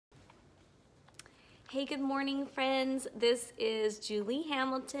Hey, good morning, friends. This is Julie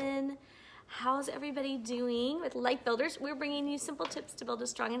Hamilton. How's everybody doing with Life Builders? We're bringing you simple tips to build a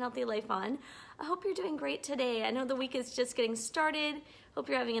strong and healthy life on. I hope you're doing great today. I know the week is just getting started. Hope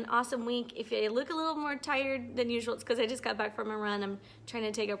you're having an awesome week. If you look a little more tired than usual, it's because I just got back from a run. I'm trying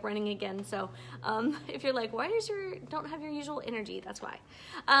to take up running again. So if you're like, why don't have your usual energy? That's why.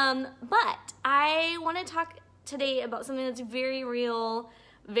 But I want to talk today about something that's very real,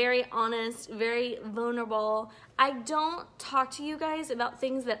 very honest, very vulnerable. I don't talk to you guys about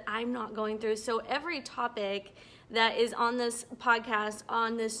things that I'm not going through. So every topic that is on this podcast,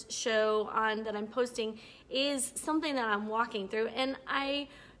 on this show, that I'm posting is something that I'm walking through. And I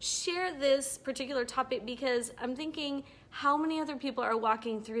share this particular topic because I'm thinking, how many other people are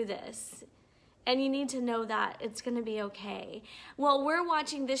walking through this? And you need to know that it's going to be okay. Well, we're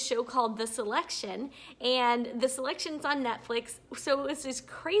watching this show called The Selection, and The Selection's on Netflix. So it's these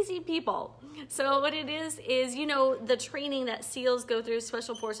crazy people. So what it is, you know, the training that SEALs go through,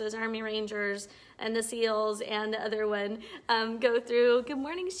 Special Forces, Army Rangers, and the SEALs, and the other one go through. Good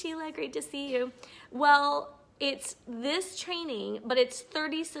morning, Sheila. Great to see you. Well, it's this training, but it's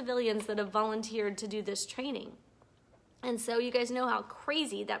 30 civilians that have volunteered to do this training. And so you guys know how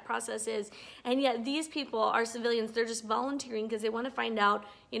crazy that process is. And yet these people are civilians. They're just volunteering because they want to find out,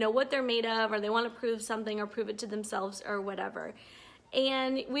 you know, what they're made of, or they want to prove something or prove it to themselves or whatever.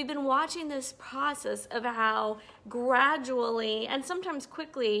 And we've been watching this process of how gradually and sometimes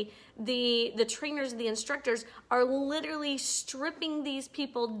quickly the trainers, the instructors are literally stripping these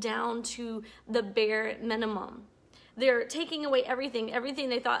people down to the bare minimum. They're taking away everything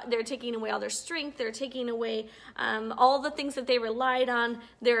they thought. They're taking away all their strength. They're taking away all the things that they relied on,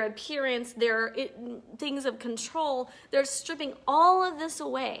 their appearance, things of control. They're stripping all of this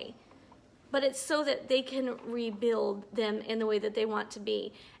away, but it's so that they can rebuild them in the way that they want to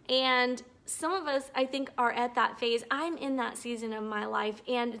be. And some of us, I think, are at that phase. I'm in that season of my life.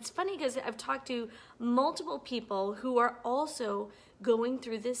 And it's funny because I've talked to multiple people who are also going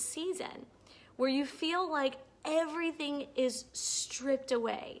through this season where you feel like everything is stripped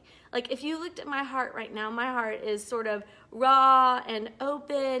away. Like if you looked at my heart right now, my heart is sort of raw and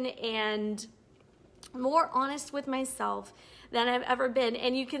open and more honest with myself than I've ever been.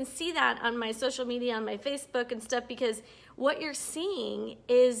 And you can see that on my social media, on my Facebook and stuff, because what you're seeing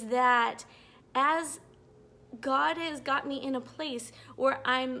is that as God has got me in a place where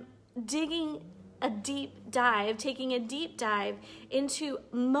I'm taking a deep dive into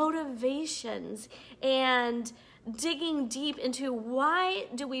motivations and digging deep into why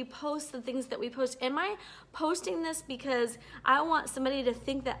do we post the things that we post. Am I posting this because I want somebody to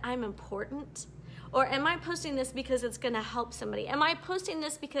think that I'm important? Or am I posting this because it's going to help somebody? Am I posting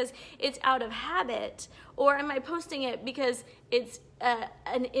this because it's out of habit? Or am I posting it because it's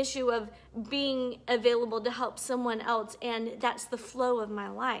an issue of being available to help someone else and that's the flow of my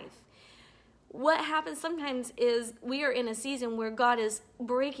life? What happens sometimes is we are in a season where God is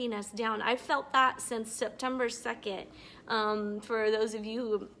breaking us down. I felt that since September 2nd. For those of you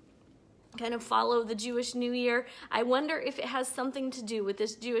who kind of follow the Jewish New Year, I wonder if it has something to do with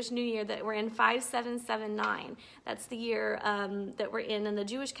this Jewish New Year that we're in 5779. That's the year that we're in the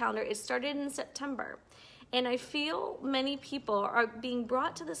Jewish calendar. It started in September. And I feel many people are being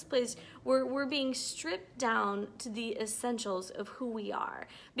brought to this place where we're being stripped down to the essentials of who we are.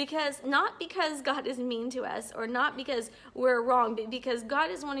 Not because God is mean to us or not because we're wrong, but because God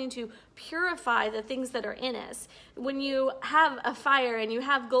is wanting to purify the things that are in us. When you have a fire and you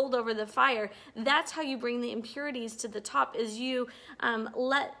have gold over the fire, that's how you bring the impurities to the top, is you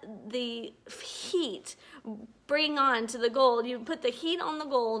let the heat bring on to the gold. You put the heat on the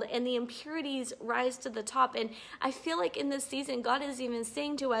gold and the impurities rise to the top. And I feel like in this season, God is even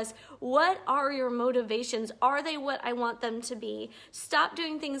saying to us, what are your motivations? Are they what I want them to be? Stop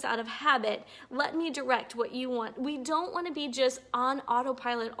doing things out of habit. Let me direct what you want. We don't want to be just on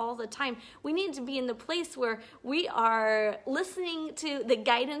autopilot all the time. We need to be in the place where we are listening to the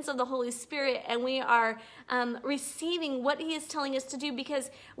guidance of the Holy Spirit and we are receiving what He is telling us to do, because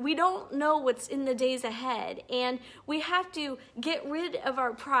we don't know what's in the days ahead. And we have to get rid of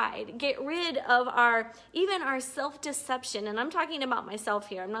our pride, get rid of even our self-deception. And I'm talking about myself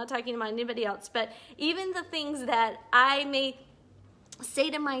here. I'm not talking about anybody else, but even the things that I may say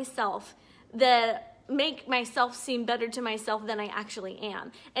to myself that make myself seem better to myself than I actually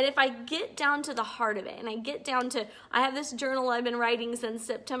am. And if I get down to the heart of it, and I have this journal I've been writing since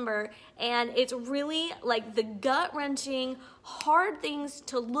September, and it's really like the gut-wrenching, hard things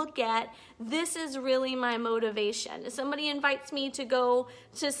to look at. This is really my motivation. If somebody invites me to go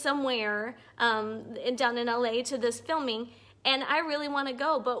to somewhere down in LA to this filming, and I really want to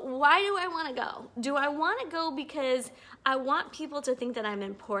go, but why do I want to go? Do I want to go because I want people to think that I'm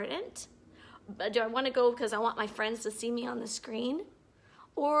important? But do I want to go because I want my friends to see me on the screen?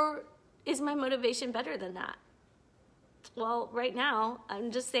 Or is my motivation better than that? Well, right now,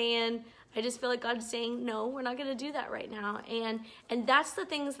 I'm just saying, I just feel like God's saying, no, we're not going to do that right now. And that's the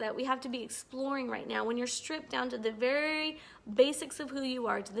things that we have to be exploring right now. When you're stripped down to the very basics of who you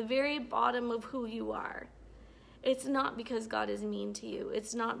are, to the very bottom of who you are, it's not because God is mean to you.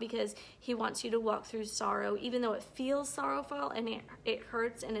 It's not because he wants you to walk through sorrow, even though it feels sorrowful and it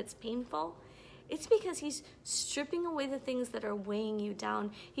hurts and it's painful. It's because he's stripping away the things that are weighing you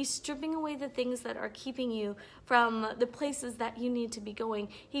down. He's stripping away the things that are keeping you from the places that you need to be going.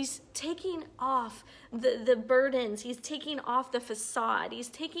 He's taking off the burdens. He's taking off the facade. He's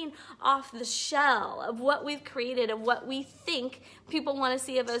taking off the shell of what we've created, of what we think people want to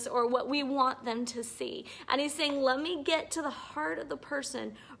see of us or what we want them to see. And he's saying, let me get to the heart of the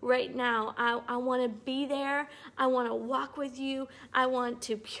person right now. I want to be there. I want to walk with you. I want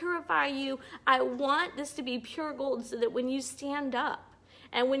to purify you. I want this to be pure gold so that when you stand up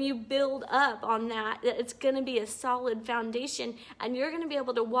and when you build up on that it's going to be a solid foundation and you're going to be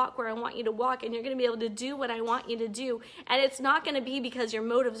able to walk where I want you to walk and you're going to be able to do what I want you to do. And it's not going to be because your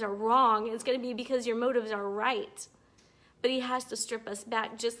motives are wrong. It's going to be because your motives are right. But he has to strip us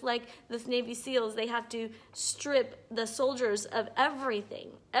back, just like the Navy SEALs. They have to strip the soldiers of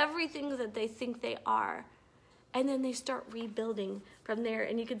everything that they think they are. And then they start rebuilding from there.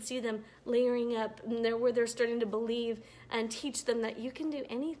 And you can see them layering up and where they're starting to believe and teach them that you can do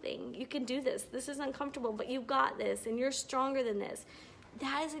anything. You can do this. This is uncomfortable, but you've got this and you're stronger than this.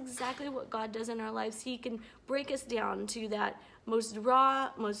 That is exactly what God does in our lives. He can break us down to that most raw,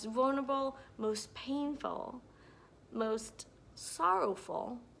 most vulnerable, most painful, most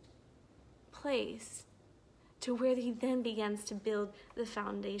sorrowful place to where he then begins to build the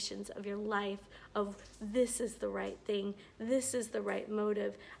foundations of your life of this is the right thing. This is the right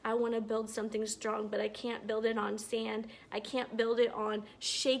motive. I want to build something strong, but I can't build it on sand. I can't build it on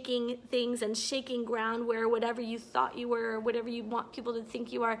shaking things and shaking ground where whatever you thought you were or whatever you want people to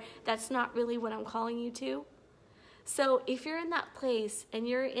think you are, that's not really what I'm calling you to. So if you're in that place and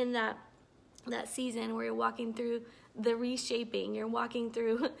you're in that season where you're walking through the reshaping, you're walking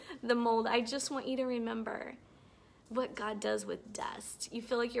through the mold, I just want you to remember what God does with dust. You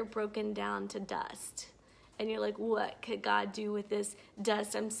feel like you're broken down to dust. And you're like, what could God do with this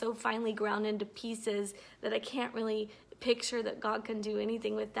dust? I'm so finely ground into pieces that I can't really picture that God can do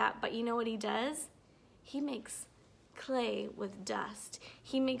anything with that. But you know what he does? He makes clay with dust.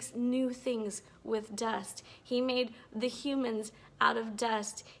 He makes new things with dust. He made the humans out of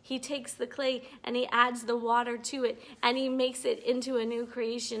dust. He takes the clay and he adds the water to it and he makes it into a new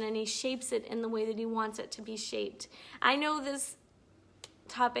creation and he shapes it in the way that he wants it to be shaped. I know this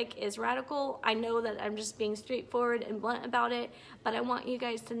topic is radical. I know that I'm just being straightforward and blunt about it, but I want you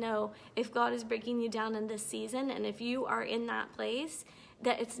guys to know if God is breaking you down in this season and if you are in that place,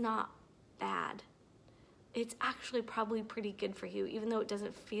 that it's not bad. It's actually probably pretty good for you, even though it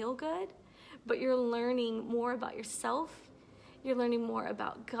doesn't feel good, but you're learning more about yourself. You're learning more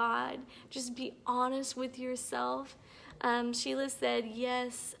about God. Just be honest with yourself. Sheila said,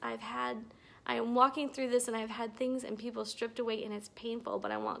 yes, I am walking through this and I've had things and people stripped away and it's painful, but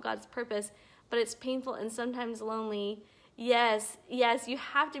I want God's purpose, but it's painful and sometimes lonely. Yes, you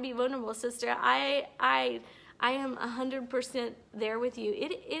have to be vulnerable, sister. I am 100% there with you.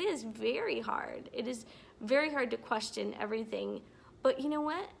 It is very hard. It is very hard to question everything. But you know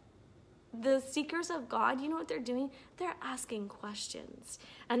what? The seekers of God, you know what they're doing? They're asking questions.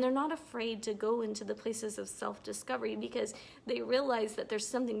 And they're not afraid to go into the places of self-discovery because they realize that there's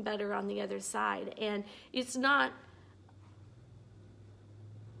something better on the other side. And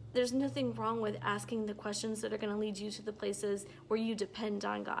there's nothing wrong with asking the questions that are going to lead you to the places where you depend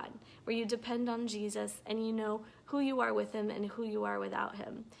on God, where you depend on Jesus and you know who you are with him and who you are without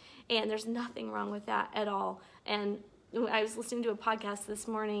him. And there's nothing wrong with that at all. And I was listening to a podcast this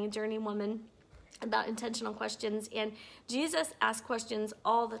morning, Journey Woman, about intentional questions. And Jesus asked questions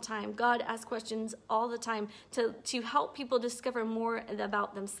all the time. God asked questions all the time to help people discover more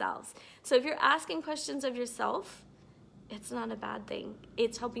about themselves. So if you're asking questions of yourself, it's not a bad thing.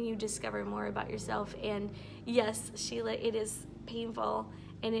 It's helping you discover more about yourself. And yes, Sheila, it is painful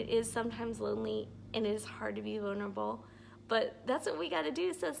and it is sometimes lonely and it is hard to be vulnerable. But that's what we got to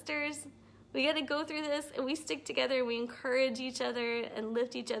do, sisters. We got to go through this and we stick together. We encourage each other and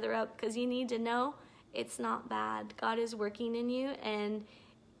lift each other up because you need to know it's not bad. God is working in you, and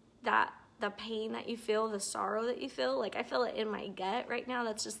that the pain that you feel, the sorrow that you feel, like I feel it in my gut right now.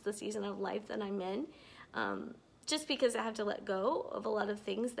 That's just the season of life that I'm in. just because I have to let go of a lot of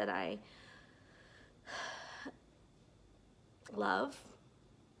things that I love,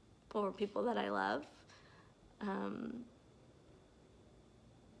 or people that I love.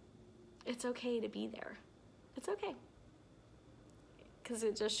 It's okay to be there. It's okay. Because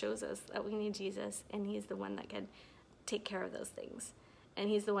it just shows us that we need Jesus, and he's the one that can take care of those things. And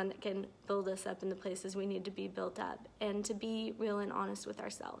he's the one that can build us up in the places we need to be built up, and to be real and honest with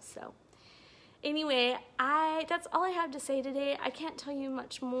ourselves. So anyway, that's all I have to say today. I can't tell you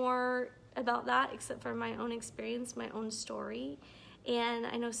much more about that except for my own experience, my own story. And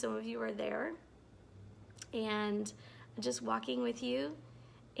I know some of you are there, and I'm just walking with you.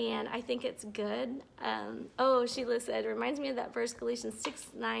 And I think it's good. Sheila said, reminds me of that verse, Galatians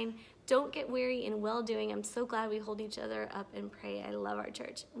 6:9. Don't get weary in well-doing. I'm so glad we hold each other up and pray. I love our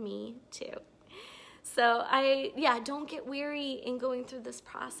church. Me too. So don't get weary in going through this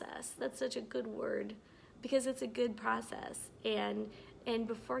process. That's such a good word, because it's a good process. And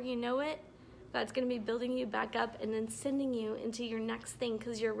before you know it, God's going to be building you back up and then sending you into your next thing,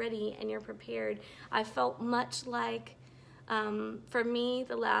 because you're ready and you're prepared. I felt much like, for me,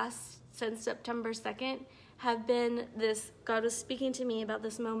 since September 2nd, have been this, God was speaking to me about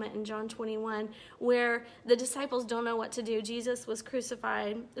this moment in John 21 where the disciples don't know what to do. Jesus was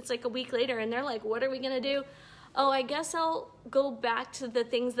crucified. It's like a week later, and they're like, what are we going to do? Oh, I guess I'll go back to the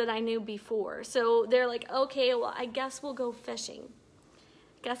things that I knew before. So they're like, okay, well, I guess we'll go fishing.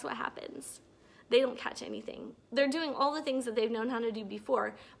 Guess what happens? They don't catch anything. They're doing all the things that they've known how to do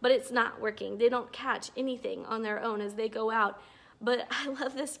before, but it's not working. They don't catch anything on their own as they go out. But I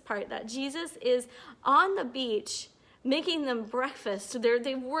love this part, that Jesus is on the beach making them breakfast.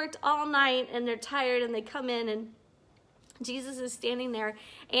 They've worked all night and they're tired, and they come in, and Jesus is standing there,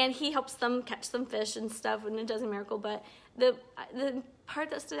 and he helps them catch some fish and stuff, and it does a miracle. But the part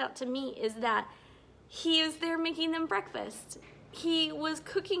that stood out to me is that he is there making them breakfast. He was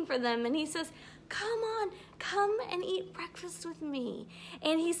cooking for them, and he says, come and eat breakfast with me.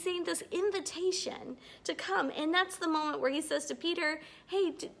 And he's saying this invitation to come. And that's the moment where he says to Peter,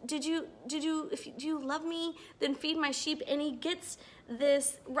 hey, if you love me, then feed my sheep. And he gets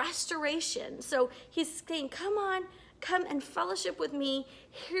this restoration. So he's saying, come and fellowship with me.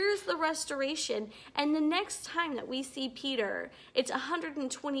 Here's the restoration. And the next time that we see Peter, it's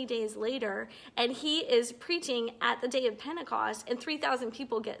 120 days later, and he is preaching at the day of Pentecost, and 3,000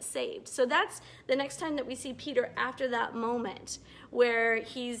 people get saved. So that's the next time that we see Peter after that moment where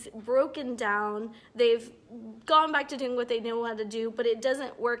he's broken down. They've gone back to doing what they know how to do, but it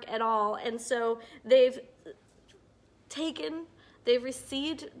doesn't work at all. And so they've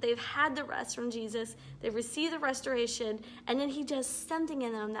had the rest from Jesus, they've received the restoration, and then he does something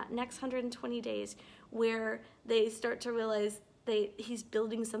in them that next 120 days where they start to realize he's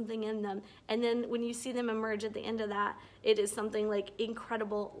building something in them. And then when you see them emerge at the end of that, it is something like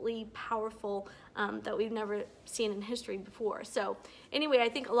incredibly powerful that we've never seen in history before. So anyway, I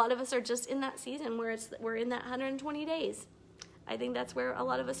think a lot of us are just in that season where we're in that 120 days. I think that's where a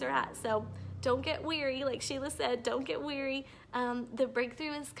lot of us are at. So don't get weary. Like Sheila said, don't get weary. The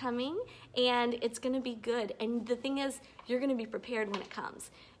breakthrough is coming, and it's going to be good. And the thing is, you're going to be prepared when it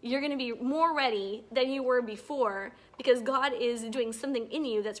comes. You're going to be more ready than you were before, because God is doing something in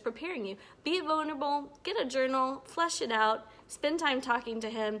you that's preparing you. Be vulnerable, get a journal, flesh it out, spend time talking to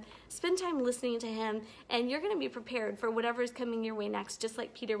him, spend time listening to him, and you're going to be prepared for whatever is coming your way next, just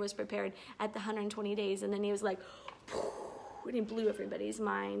like Peter was prepared at the 120 days. And then he was like, and he blew everybody's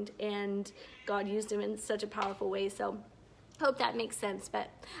mind, and God used him in such a powerful way. So hope that makes sense. But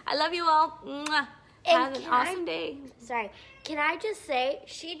I love you all. Mwah. Have an awesome day. Sorry, can I just say,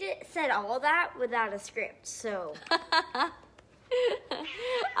 said all that without a script, so.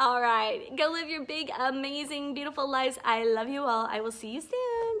 All right, go live your big, amazing, beautiful lives. I love you all. I will see you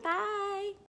soon. Bye.